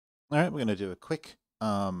All right, we're going to do a quick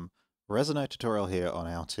Resonite tutorial here on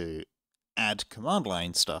how to add command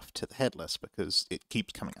line stuff to the headless because it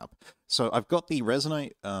keeps coming up. So I've got the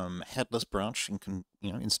Resonite headless branch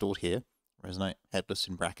installed here. Resonite headless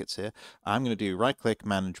in brackets here. I'm going to do right-click,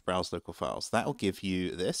 manage, browse local files. That will give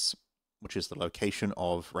you this, which is the location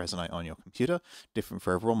of Resonite on your computer. Different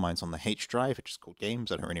for everyone. Mine's on the H drive, which is called games.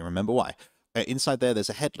 I don't really remember why. Inside there's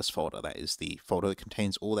a headless folder. That is the folder that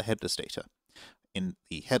contains all the headless data. In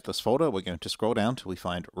the headless folder, we're going to scroll down till we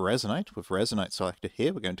find Resonite. With Resonite selected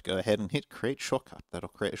here, we're going to go ahead and hit Create Shortcut. That'll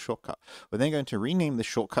create a shortcut. We're then going to rename the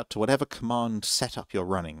shortcut to whatever command setup you're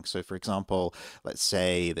running. So, for example, let's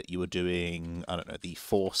say that you were doing, I don't know, the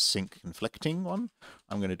force sync conflicting one.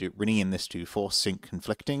 I'm going to rename this to force sync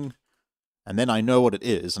conflicting. And then I know what it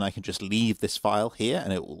is, and I can just leave this file here,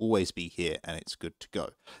 and it will always be here, and it's good to go.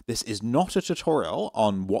 This is not a tutorial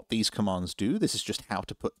on what these commands do. This is just how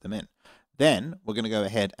to put them in. Then we're going to go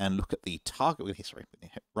ahead and look at the target. Sorry,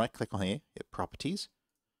 right-click on here, hit Properties,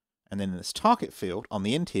 and then in this target field on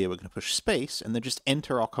the end here, we're going to push space and then just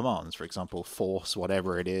enter our commands. For example, force,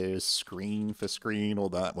 whatever it is, screen for screen, all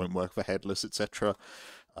that won't work for headless, etc.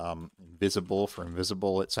 Invisible for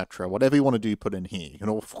invisible, etc. Whatever you want to do, put in here. You can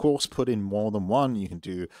of course put in more than one. You can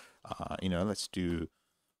do, let's do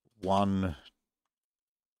 1,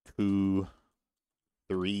 2,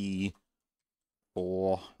 3,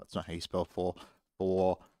 4. That's not how you spell 4.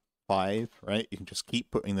 4, 5, right? You can just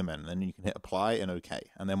keep putting them in, and then you can hit apply and OK.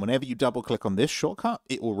 And then whenever you double click on this shortcut,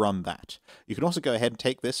 it will run that. You can also go ahead and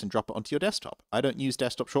take this and drop it onto your desktop. I don't use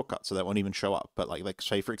desktop shortcuts, so that won't even show up. But like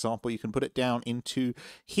say, for example, you can put it down into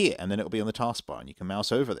here, and then it'll be on the taskbar, and you can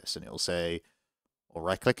mouse over this, and it'll say, or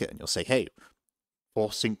right click it, and you'll say, hey,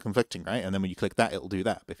 force sync conflicting, right? And then when you click that, it'll do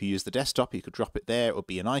that. But if you use the desktop, you could drop it there. It would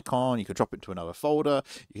be an icon. You could drop it to another folder.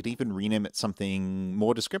 You could even rename it something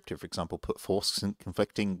more descriptive. For example, put force sync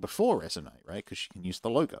conflicting before Resonite, right? Because you can use the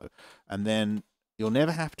logo. And then you'll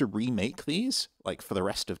never have to remake these, like, for the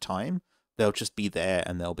rest of time. They'll just be there,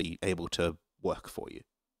 and they'll be able to work for you.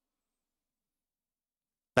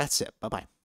 That's it. Bye-bye.